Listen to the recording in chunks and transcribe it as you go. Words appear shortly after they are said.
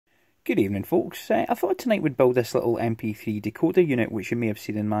Good evening, folks. I thought tonight we'd build this little MP3 decoder unit, which you may have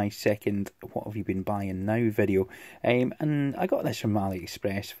seen in my second "What Have You Been Buying Now" video. And I got this from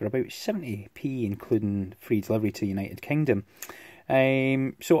AliExpress for about 70p, including free delivery to the United Kingdom.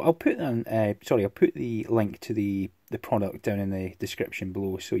 So I'll put I'll put the link to the product down in the description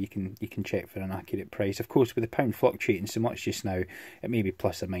below, so you can check for an accurate price. Of course, with the pound fluctuating so much just now, it may be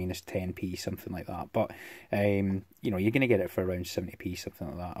plus or minus 10p, something like that. But you know, you're going to get it for around 70p, something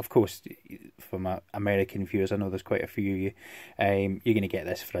like that. Of course, for my American viewers, I know there's quite a few of you. You're going to get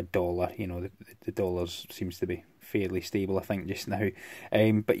this for $1. You know, the dollars seems to be fairly stable, I think, just now.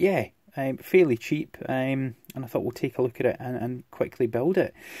 But yeah. Fairly cheap, and I thought we'll take a look at it and quickly build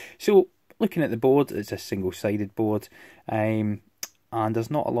it. So, looking at the board, it's a single-sided board, and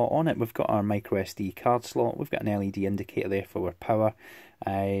there's not a lot on it. We've got our micro SD card slot, we've got an LED indicator there for our power,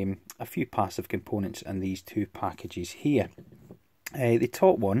 a few passive components, and these two packages here. The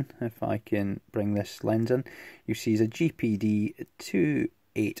top one, if I can bring this lens in, you see is a GPD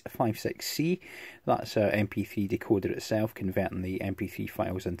 2856C. That's our MP3 decoder itself, converting the MP3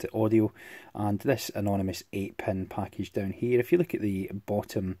 files into audio, and this anonymous 8-pin package down here. If you look at the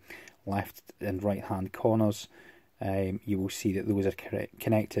bottom left and right hand corners, you will see that those are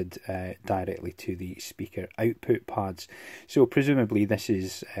connected directly to the speaker output pads. So presumably this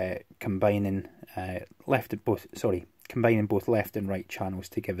is combining both left and right channels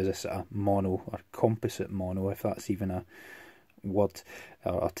to give us a mono or composite mono, if that's even a word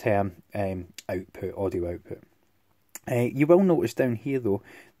or a term, audio output. You will notice down here though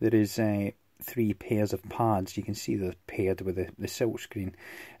there is 3 pairs of pads. You can see they're paired with the silk screen.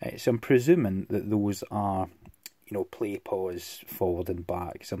 So I'm presuming that those are, you know, play, pause, forward and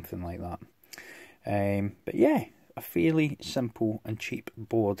back, something like that. But yeah, a fairly simple and cheap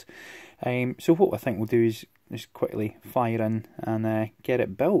board. So what I think we'll do is just quickly fire in and get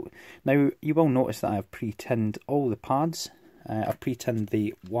it built. Now you will notice that I've pre-tinned all the pads. I've pre-tinned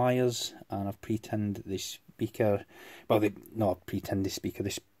the wires, and I've pre-tinned the speaker. Well, not pre-tinned the speaker.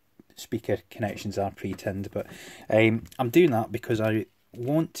 The speaker connections are pre-tinned, but I'm doing that because I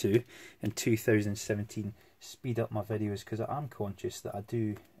want to, in 2017, speed up my videos, because I am conscious that I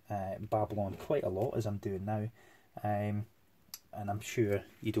do babble on quite a lot as I'm doing now, and I'm sure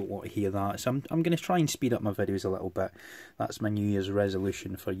you don't want to hear that. So I'm going to try and speed up my videos a little bit. That's my New Year's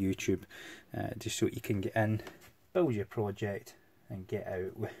resolution for YouTube, just so you can get in, build your project and get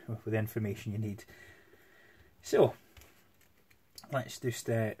out with the information you need. So let's just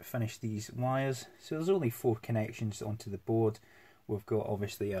finish these wires. So there's only 4 connections onto the board. We've got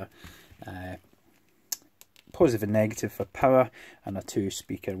obviously a positive and negative for power, and our 2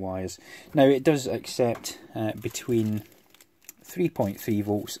 speaker wires. Now it does accept between 3.3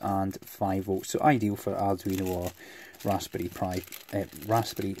 volts and 5 volts, so ideal for Arduino or Raspberry Pi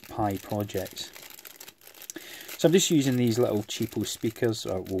projects. So I'm just using these little cheapo speakers,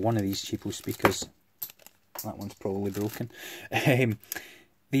 or well, one of these cheapo speakers. That one's probably broken.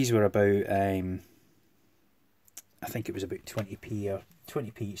 These were about, I think it was about 20p or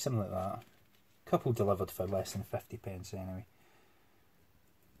 20p, something like that. A couple delivered for less than 50 pence anyway.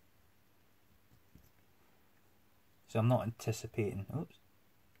 So I'm not anticipating,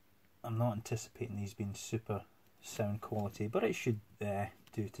 these being super sound quality, but it should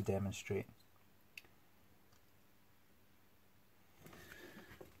do to demonstrate.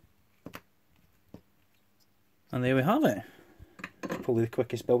 And there we have it. Probably the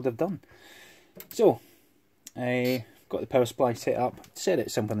quickest build I've done. So, got the power supply set up. Set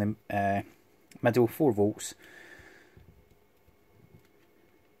it somewhere in the middle, 4 volts.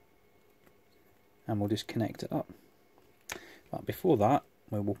 And we'll just connect it up. But before that,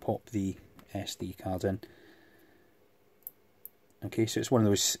 we will pop the SD card in. Okay, so it's one of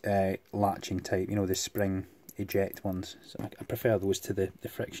those latching type, you know, the spring eject ones. So I prefer those to the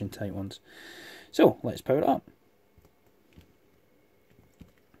friction type ones. So, let's power it up.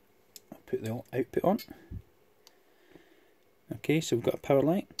 Put the output on. Okay, so we've got a power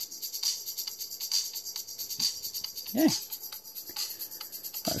light. Yeah,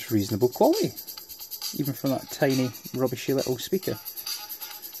 that's reasonable quality, even for that tiny, rubbishy little speaker.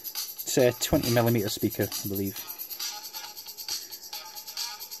 It's a 20mm speaker, I believe.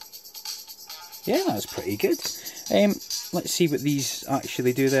 Yeah, that's pretty good. Let's see what these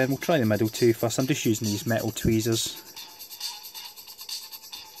actually do then. We'll try the middle 2 first. I'm just using these metal tweezers.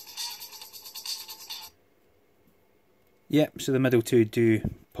 Yep, so the middle 2 do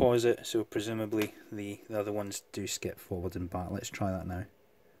pause it, so presumably the other ones do skip forward and back. Let's try that now.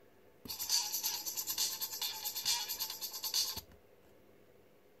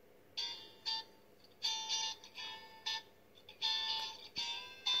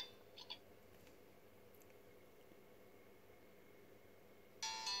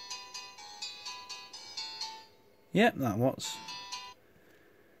 Yep, that works.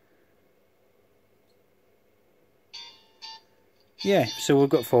 Yeah, so we've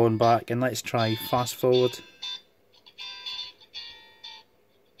got forward and back, and let's try fast forward.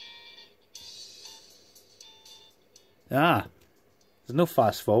 Ah, there's no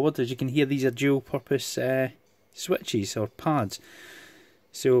fast forward. As you can hear, these are dual purpose switches or pads.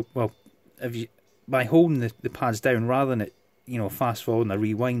 So, well, if you, by holding the pads down rather than it, you know, fast forwarding or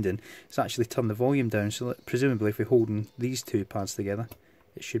rewinding, it's actually turned the volume down. So presumably if we're holding these two pads together,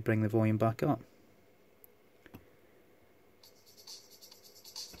 it should bring the volume back up.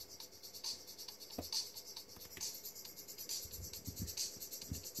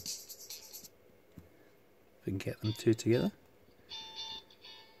 If we can get them two together.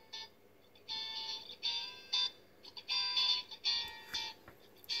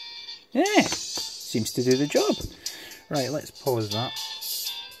 Yeah, seems to do the job. Right, let's pause that.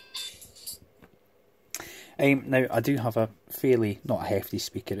 Now, I do have a fairly, not a hefty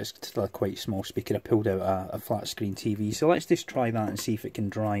speaker, it's still a quite small speaker. I pulled out a flat screen TV, so let's just try that and see if it can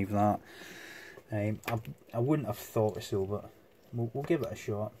drive that. I wouldn't have thought so, but we'll give it a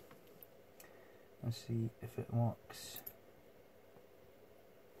shot. Let's see if it works.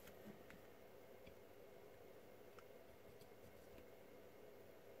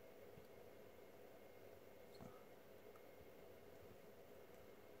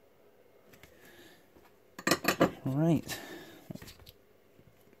 Right.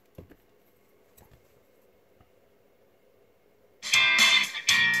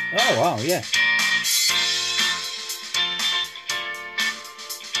 Oh wow, yeah.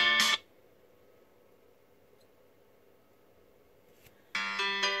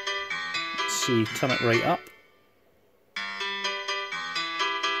 Let's see, turn it right up.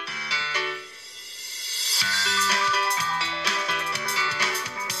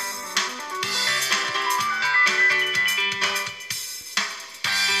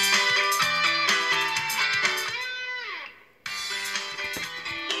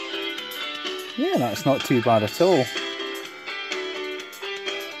 Yeah, that's not too bad at all.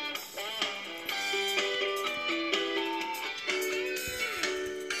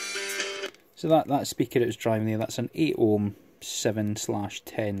 So that speaker it was driving there, that's an 8 ohm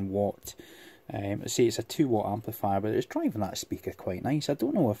 7/10 watt. Let's see, it's a 2 watt amplifier, but it's driving that speaker quite nice. I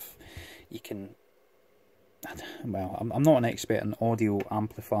don't know if you can, well, I'm not an expert in audio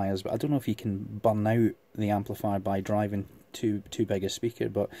amplifiers, but I don't know if you can burn out the amplifier by driving too big a speaker,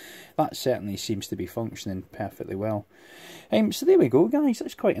 but that certainly seems to be functioning perfectly well. So there we go, guys.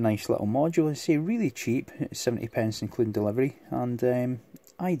 That's quite a nice little module. I say really cheap, 70p including delivery, and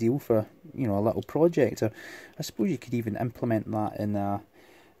ideal for, you know, a little project. I suppose you could even implement that in a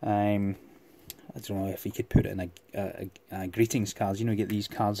I don't know if you could put it in a greetings cards. You know, you get these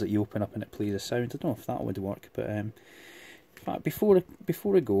cards that you open up and it plays a sound. I don't know if that would work, but in fact, before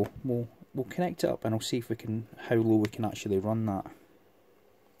I go, we'll connect it up and I'll see if we can, how low we can actually run that.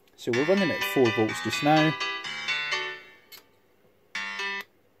 So we're running at 4 volts just now.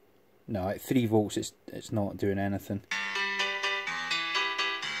 No, at 3 volts it's not doing anything.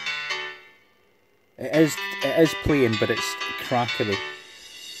 It is playing, but it's crackly.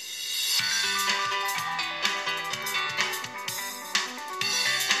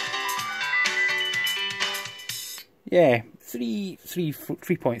 Yeah,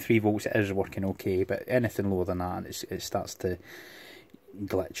 3.3 volts it is working okay, but anything lower than that it starts to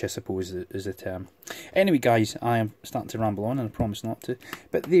glitch, I suppose is the term. Anyway guys, I am starting to ramble on and I promise not to,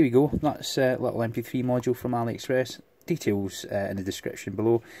 but there we go. That's a little MP3 module from AliExpress. Details in the description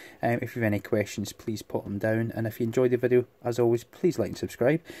below. If you have any questions, please put them down, and if you enjoyed the video, as always, please like and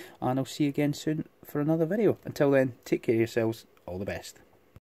subscribe, and I'll see you again soon for another video. Until then, take care of yourselves, all the best.